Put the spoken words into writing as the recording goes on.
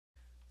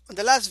On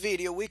the last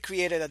video, we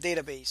created a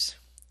database.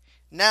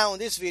 Now in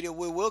this video,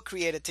 we will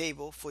create a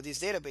table for this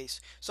database.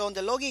 So on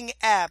the login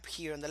app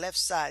here on the left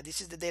side, this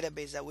is the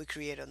database that we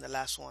created on the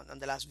last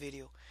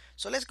video.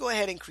 So let's go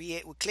ahead and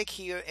create, we'll click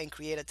here and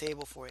create a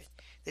table for it.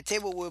 The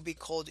table will be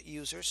called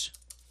users.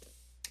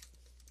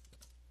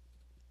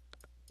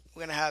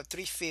 We're gonna have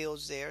 3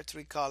 fields there,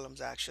 3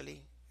 columns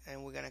actually,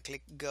 and we're gonna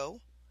click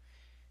go.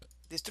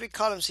 These 3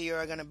 columns here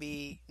are gonna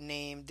be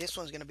named, this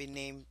one's gonna be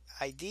named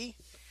ID,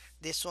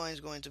 this one is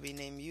going to be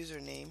named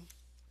username,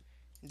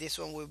 this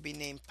one will be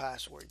named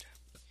password.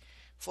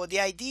 For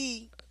the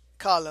ID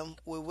column,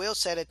 we will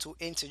set it to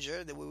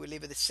integer, that we will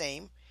leave it the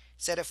same.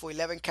 Set it for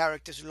 11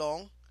 characters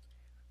long.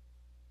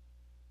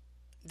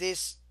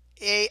 This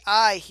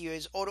AI here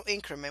is auto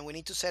increment. We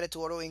need to set it to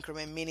auto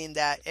increment, meaning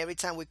that every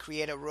time we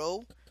create a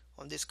row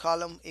on this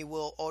column, it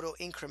will auto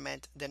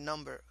increment the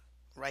number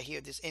right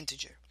here, this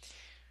integer.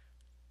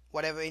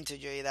 Whatever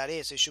integer that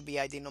is, it should be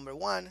ID number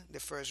 1, the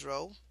first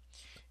row,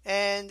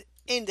 and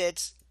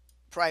index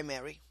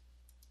primary.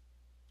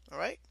 All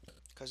right,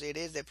 because it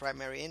is the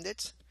primary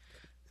index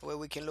where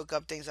we can look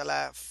up things a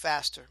lot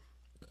faster.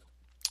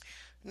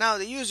 Now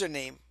the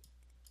username,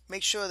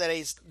 make sure that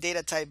it's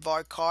data type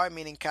varchar,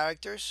 meaning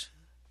characters,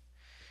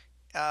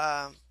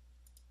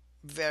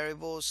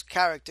 variables,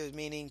 characters,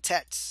 meaning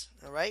text.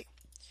 All right,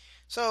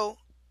 so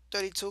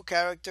 32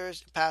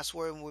 characters.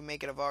 Password, we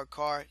make it a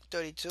varchar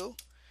 32.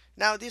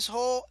 Now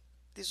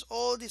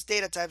all these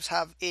data types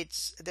have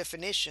its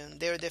definition,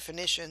 their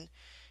definition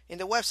in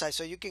the website,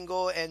 so you can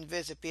go and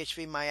visit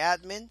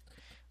PHPmyadmin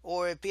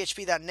or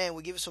PHP.net.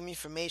 We give you some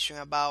information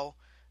about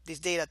these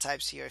data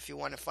types here if you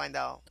want to find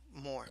out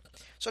more.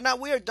 So now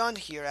we are done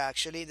here.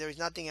 Actually, there is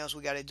nothing else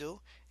we got to do,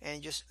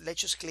 and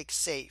let's just click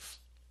save.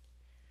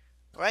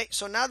 All right,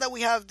 so now that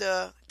we have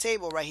the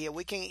table right here,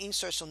 we can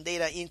insert some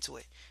data into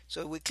it.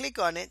 So we click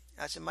on it.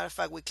 As a matter of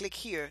fact, we click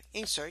here,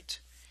 insert.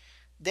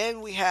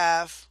 Then we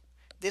have,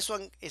 this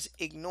one is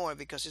ignored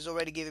because it's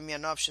already giving me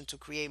an option to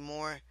create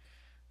more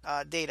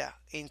data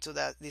into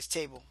this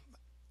table.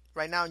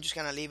 Right now I'm just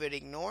gonna leave it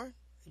ignore,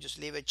 just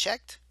leave it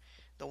checked,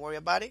 don't worry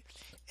about it,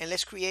 and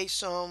let's create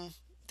some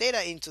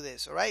data into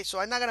this. All right, so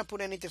I'm not gonna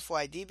put anything for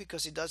ID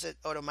because it does it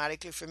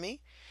automatically for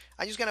me.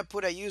 I'm just gonna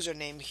put a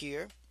username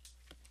here.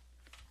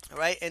 All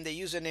right, and the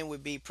username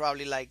would be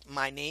probably like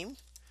my name,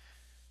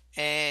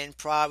 and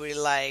probably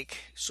like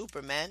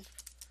Superman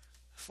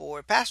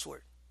for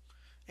password,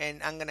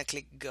 and I'm gonna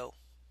click go.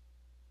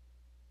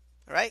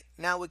 All right,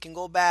 now we can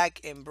go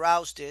back and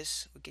browse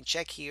this. We can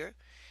check here,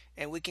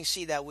 and we can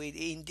see that we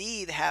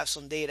indeed have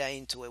some data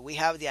into it. We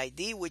have the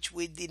ID, which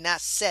we did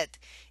not set.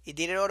 It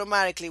did it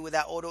automatically with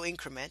that auto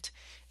increment,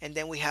 and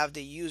then we have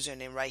the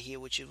username right here,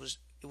 which it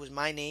was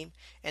my name,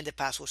 and the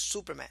password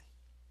Superman.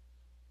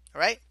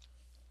 All right,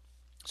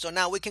 so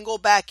now we can go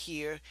back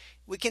here.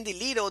 We can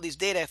delete all this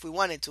data if we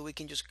wanted to. We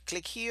can just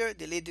click here,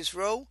 delete this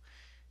row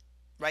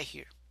right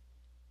here.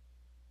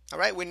 All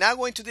right, we're not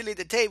going to delete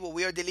the table.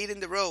 We are deleting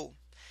the row.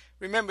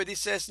 Remember, this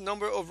says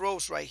number of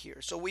rows right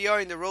here. So we are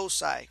in the row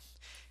side.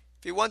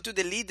 If you want to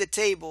delete the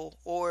table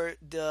or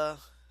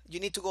you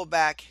need to go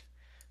back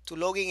to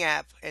login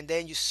app, and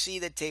then you see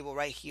the table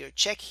right here.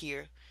 Check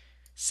here,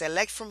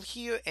 select from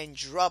here and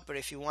drop it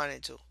if you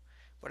wanted to.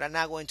 But I'm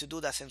not going to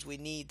do that since we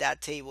need that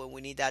table and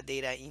we need that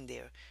data in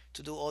there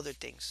to do other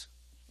things.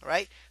 All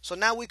right. So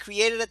now we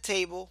created a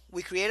table.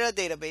 We created a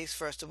database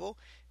first of all.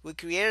 We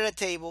created a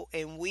table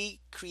and we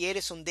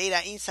created some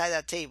data inside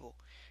that table.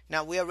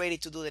 Now we are ready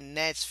to do the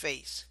next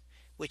phase,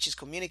 which is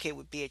communicate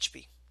with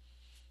PHP.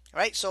 All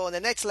right, so in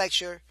the next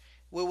lecture,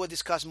 we will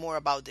discuss more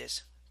about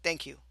this.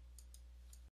 Thank you.